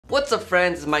What's up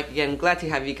friends, it's Mike again, glad to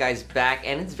have you guys back,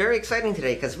 and it's very exciting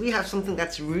today because we have something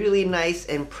that's really nice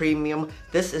and premium.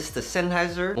 This is the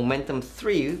Sennheiser Momentum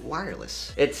 3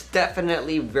 wireless. It's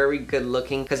definitely very good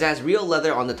looking because it has real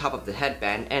leather on the top of the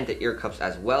headband and the ear cups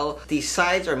as well. The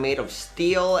sides are made of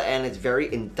steel and it's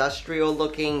very industrial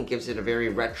looking, gives it a very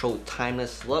retro,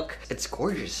 timeless look. It's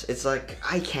gorgeous. It's like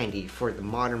eye candy for the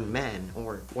modern man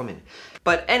or woman.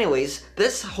 But anyways,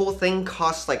 this whole thing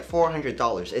costs like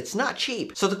 $400. It's not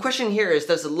cheap. So the question here is,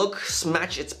 does the look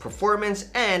match its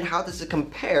performance, and how does it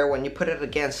compare when you put it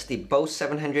against the Bose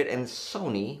 700 and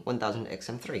Sony 1000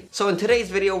 XM3? So in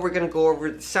today's video, we're gonna go over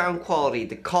the sound quality,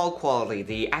 the call quality,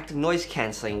 the active noise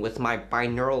cancelling with my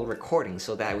binaural recording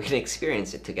so that we can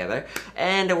experience it together.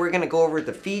 And we're gonna go over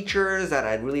the features that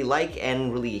I really like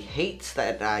and really hate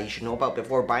that you should know about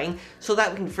before buying, so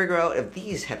that we can figure out if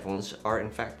these headphones are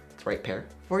in fact the right pair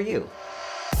for you.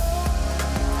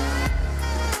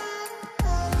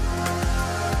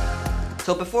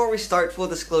 So before we start, full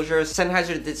disclosure,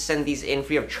 Sennheiser did send these in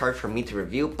free of charge for me to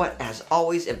review, but as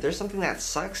always, if there's something that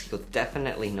sucks, you'll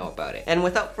definitely know about it. And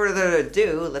without further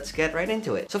ado, let's get right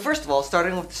into it. So first of all,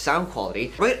 starting with the sound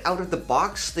quality, right out of the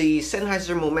box, the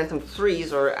Sennheiser Momentum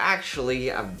 3s are actually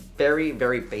a very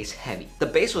bass heavy. The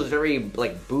bass was very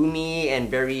like boomy and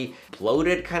very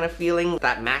bloated kind of feeling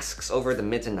that masks over the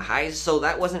mids and the highs, so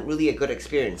that wasn't really a good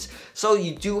experience. So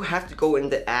you do have to go in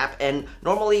the app, and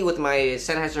normally with my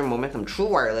Sennheiser Momentum True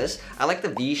Wireless, I like the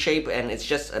V shape and it's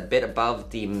just a bit above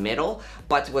the middle,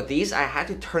 but with these I had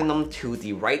to turn them to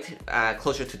the right,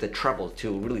 closer to the treble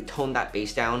to really tone that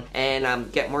bass down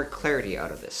and get more clarity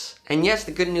out of this. And yes,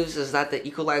 the good news is that the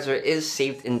equalizer is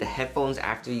saved in the headphones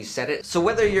after you set it, so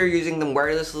whether you're using them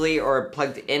wirelessly or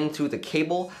plugged in through the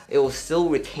cable, it will still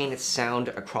retain its sound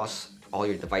across all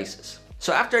your devices.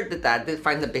 So after I did that, I did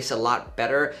find the bass a lot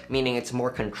better, meaning it's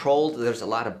more controlled, there's a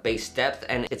lot of bass depth,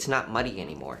 and it's not muddy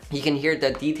anymore. You can hear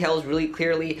the details really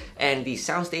clearly, and the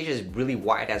soundstage is really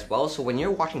wide as well, so when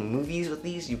you're watching movies with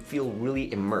these, you feel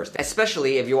really immersed.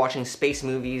 Especially if you're watching space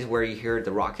movies where you hear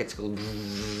the rockets go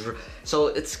so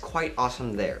it's quite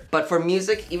awesome there. But for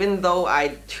music, even though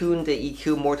I tuned the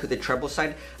EQ more to the treble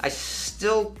side, I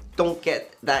still don't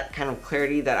get that kind of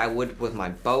clarity that I would with my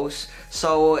Bose.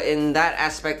 So in that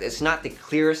aspect, it's not the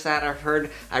clearest that I've heard.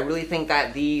 I really think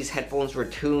that these headphones were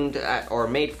tuned or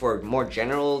made for more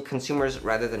general consumers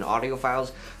rather than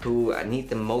audiophiles who need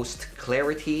the most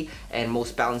clarity and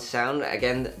most balanced sound.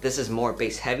 Again, this is more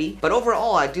bass heavy. But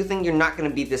overall, I do think you're not going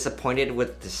to be disappointed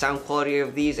with the sound quality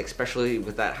of these, especially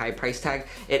with that high price tag.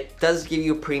 It does give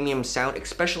you premium sound,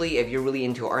 especially if you're really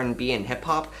into R&B and hip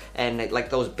hop and like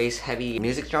those bass heavy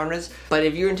music genres. But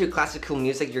if you're into classical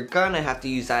music, you're gonna have to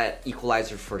use that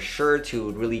equalizer for sure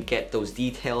to really get those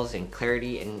details and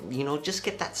clarity and, you know, just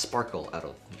get that sparkle out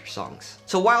of your songs.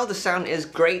 So while the sound is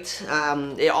great,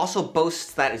 it also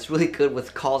boasts that it's really good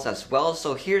with calls as well.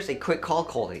 So here's a quick call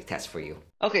quality test for you.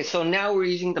 Okay, so now we're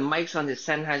using the mics on the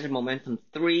Sennheiser Momentum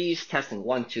 3s, testing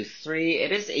 1, 2, 3.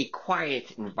 It is a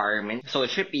quiet environment, so it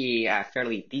should be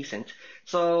fairly decent.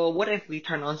 So what if we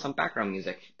turn on some background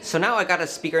music? So now I got a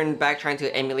speaker in the back trying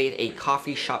to emulate a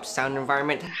coffee shop sound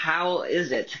environment. How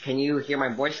is it? Can you hear my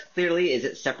voice clearly? Is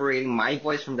it separating my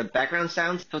voice from the background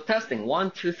sounds? So testing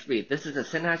 1, 2, 3. This is the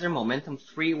Sennheiser Momentum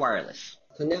 3 wireless.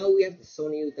 So now we have the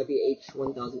Sony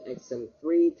WH-1000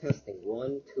 XM3, testing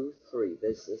 1, 2, 3.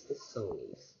 This is the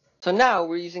Sony's. So now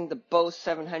we're using the Bose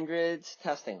 700s,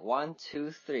 testing 1,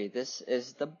 2, 3. This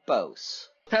is the Bose.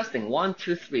 Testing 1,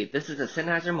 2, 3. This is the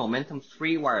Sennheiser Momentum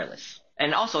 3 wireless.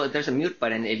 And also there's a mute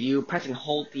button. If you press and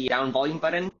hold the down volume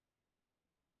button,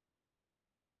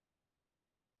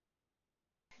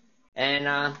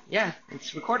 and yeah,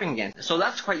 it's recording again. So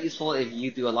that's quite useful if you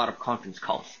do a lot of conference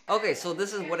calls. Okay, so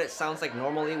this is what it sounds like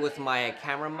normally with my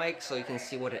camera mic, so you can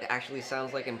see what it actually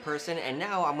sounds like in person. And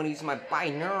now I'm gonna use my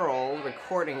binaural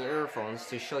recording earphones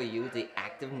to show you the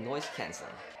active noise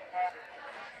cancelling.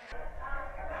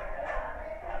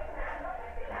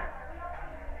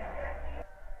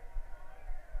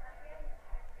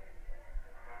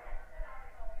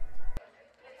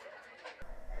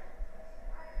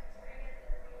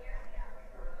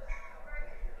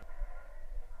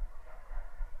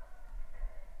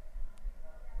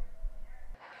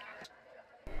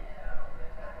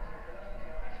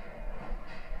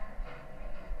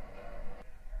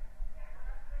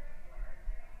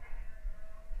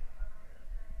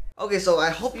 Okay, so I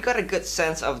hope you got a good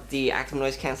sense of the active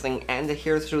noise cancelling and the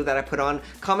hear-through that I put on.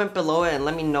 Comment below and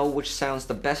let me know which sounds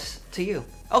the best to you.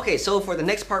 Okay, so for the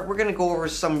next part, we're gonna go over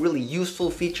some really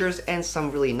useful features and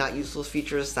some really not useful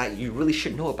features that you really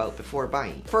should know about before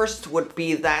buying. First would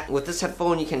be that with this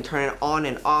headphone, you can turn it on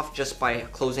and off just by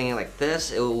closing it like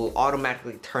this. It will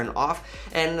automatically turn off,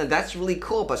 and that's really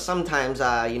cool, but sometimes,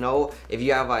 you know, if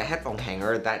you have a headphone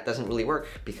hanger, that doesn't really work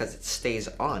because it stays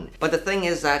on. But the thing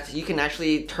is that you can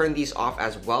actually turn these off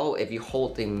as well if you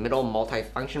hold the middle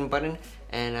multi-function button,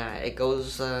 and it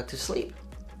goes to sleep.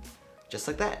 Just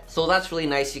like that. So that's really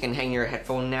nice. You can hang your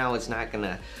headphone now. It's not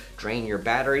gonna drain your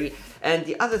battery. And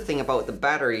the other thing about the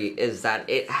battery is that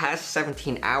it has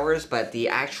 17 hours, but the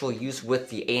actual use with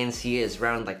the ANC is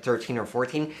around like 13 or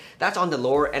 14. That's on the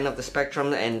lower end of the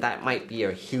spectrum, and that might be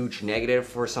a huge negative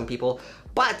for some people.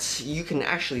 But you can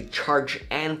actually charge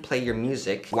and play your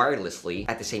music wirelessly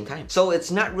at the same time. So it's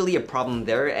not really a problem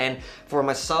there. And for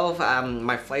myself,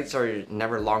 my flights are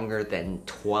never longer than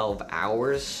 12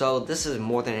 hours. So this is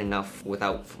more than enough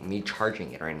without me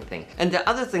charging it or anything. And the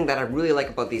other thing that I really like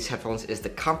about these headphones is the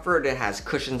comfort. It has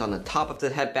cushions on the top of the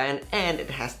headband, and it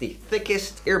has the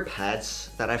thickest ear pads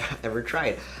that I've ever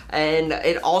tried. And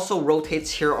it also rotates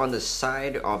here on the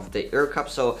side of the ear cup.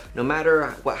 So no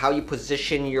matter how you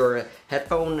position your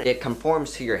headphone, it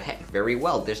conforms to your head very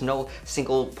well. There's no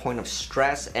single point of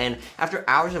stress, and after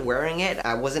hours of wearing it,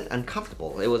 I wasn't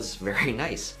uncomfortable. It was very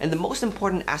nice. And the most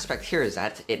important aspect here is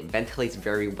that it ventilates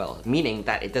very well, meaning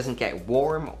that it doesn't get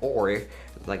warm or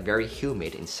like very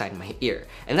humid inside my ear.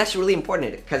 And that's really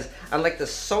important because unlike the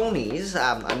Sonys,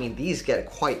 I mean, these get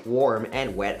quite warm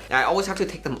and wet. I always have to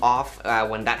take them off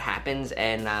when that happens,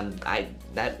 and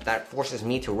that forces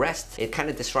me to rest. It kind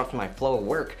of disrupts my flow of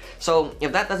work. So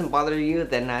if that doesn't bother you,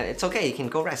 then it's okay, you can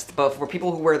go rest. But for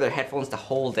people who wear their headphones the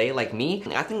whole day like me,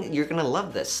 I think you're gonna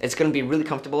love this. It's gonna be really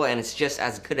comfortable, and it's just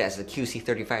as good as the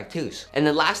QC35-2s. And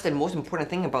the last and most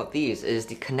important thing about these is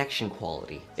the connection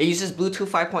quality. It uses Bluetooth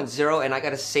 5.0, and I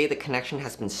gotta say the connection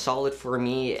has been solid for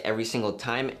me every single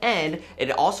time, and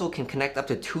it also can connect up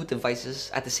to 2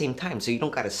 devices at the same time, so you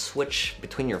don't gotta switch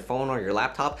between your phone or your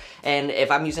laptop. And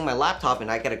if I'm using my laptop and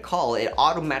I get a call, it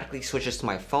automatically switches to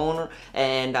my phone,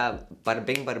 and bada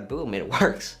bing bada boom, it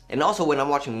works. And also when I'm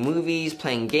watching movies,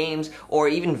 playing games, or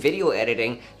even video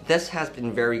editing, this has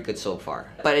been very good so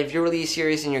far. But if you're really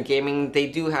serious in your gaming, they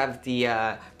do have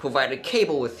the provided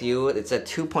cable with you. It's a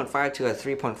 2.5 to a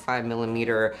 3.5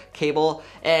 millimeter cable,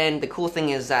 and the cool thing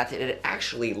is that it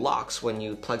actually locks when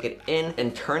you plug it in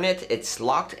and turn it. It's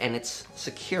locked and it's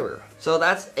secure. So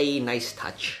that's a nice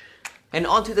touch. And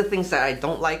onto the things that I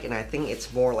don't like, and I think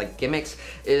it's more like gimmicks,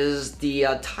 is the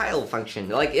tile function.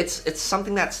 Like it's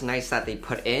something that's nice that they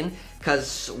put in,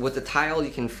 because with the tile you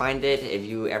can find it if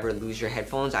you ever lose your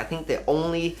headphones. I think the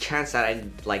only chance that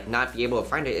I'd like not be able to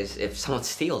find it is if someone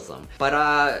steals them. But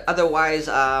otherwise,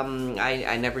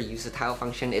 I never use the tile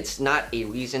function. It's not a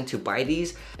reason to buy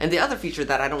these. And the other feature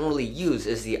that I don't really use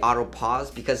is the auto pause,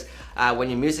 because when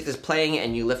your music is playing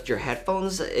and you lift your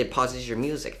headphones, it pauses your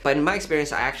music. But in my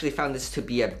experience, I actually found this to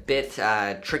be a bit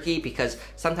tricky, because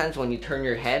sometimes when you turn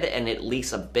your head and it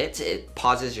leaks a bit, it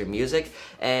pauses your music,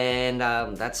 and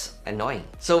that's annoying.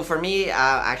 So for me,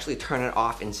 I actually turn it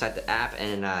off inside the app,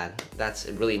 and that's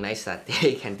really nice that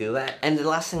they can do that. And the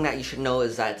last thing that you should know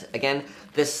is that, again,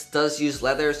 this does use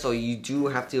leather, so you do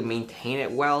have to maintain it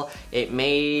well. It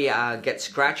may get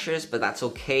scratches, but that's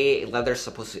okay. Leather's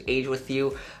supposed to age with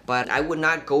you, but I would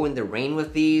not go in the rain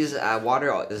with these.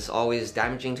 Water is always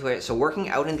damaging to it, so working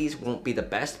out in these won't be the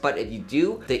best, but if you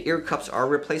do, the ear cups are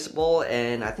replaceable,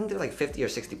 and I think they're like 50 or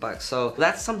 60 bucks, so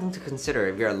that's something to consider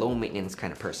if you're a low maintenance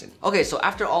kind of person. Okay, so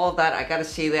after all of that, I gotta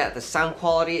say that the sound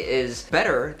quality is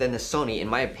better than the Sony in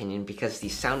my opinion, because the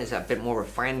sound is a bit more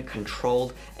refined,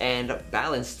 controlled, and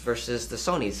balanced versus the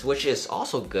Sony's, which is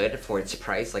also good for its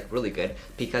price, like really good,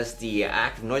 because the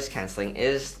active noise cancelling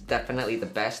is definitely the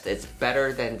best. It's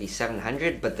better than the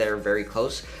 700, but they're very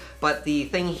close. But the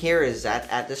thing here is that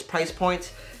at this price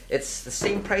point, it's the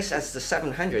same price as the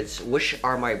 700s, which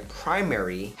are my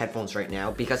primary headphones right now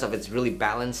because of its really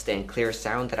balanced and clear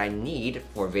sound that I need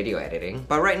for video editing.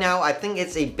 But right now, I think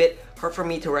it's a bit hard for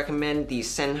me to recommend the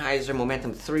Sennheiser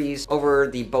Momentum 3s over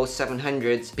the Bose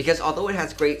 700s, because although it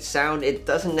has great sound, it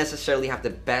doesn't necessarily have the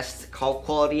best call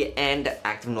quality and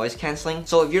active noise cancelling.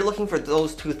 So if you're looking for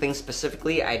those two things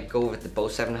specifically, I'd go with the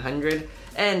Bose 700.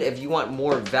 And if you want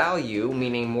more value,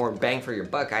 meaning more bang for your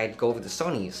buck, I'd go with the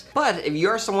Sonys. But if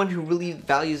you're someone who really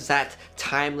values that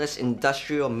timeless,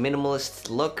 industrial, minimalist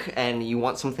look, and you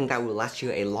want something that will last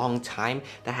you a long time,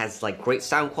 that has like great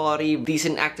sound quality,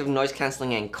 decent active noise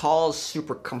cancelling and calls,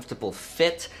 super comfortable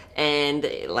fit, and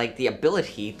like the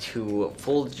ability to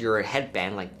fold your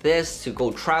headband like this to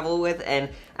go travel with, and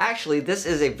Actually, this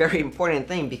is a very important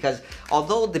thing because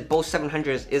although the Bose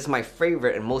 700 is my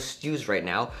favorite and most used right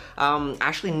now, I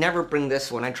actually never bring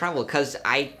this when I travel because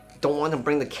I don't want to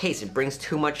bring the case. It brings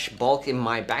too much bulk in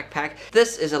my backpack.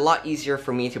 This is a lot easier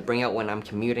for me to bring out when I'm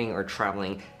commuting or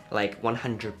traveling like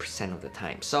 100% of the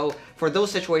time. So for those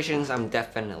situations, I'm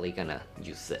definitely gonna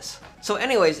use this. So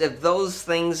anyways, if those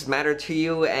things matter to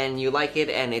you and you like it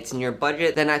and it's in your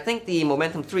budget, then I think the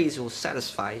Momentum 3s will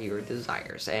satisfy your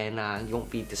desires and you won't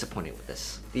be disappointed with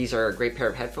this. These are a great pair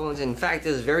of headphones. In fact,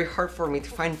 it is very hard for me to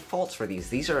find faults for these.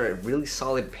 These are a really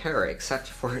solid pair except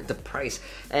for the price.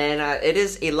 And it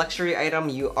is a luxury item.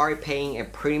 You are paying a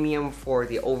premium for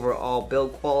the overall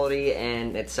build quality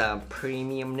and its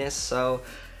premiumness. So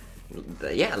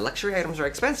yeah, luxury items are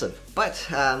expensive, but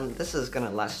this is gonna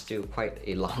last you quite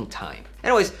a long time.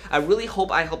 Anyways, I really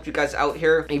hope I helped you guys out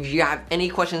here. If you have any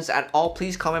questions at all,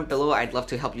 please comment below. I'd love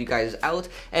to help you guys out.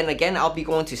 And again, I'll be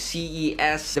going to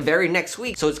CES the very next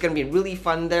week, so it's gonna be really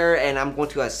fun there, and I'm going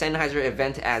to a Sennheiser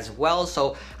event as well,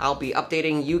 so I'll be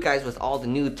updating you guys with all the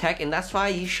new tech, and that's why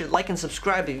you should like and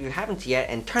subscribe if you haven't yet,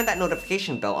 and turn that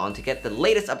notification bell on to get the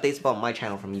latest updates about my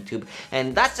channel from YouTube.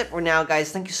 And that's it for now,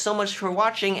 guys. Thank you so much for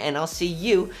watching, and I'll see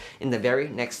you in the very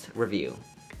next review.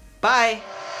 Bye!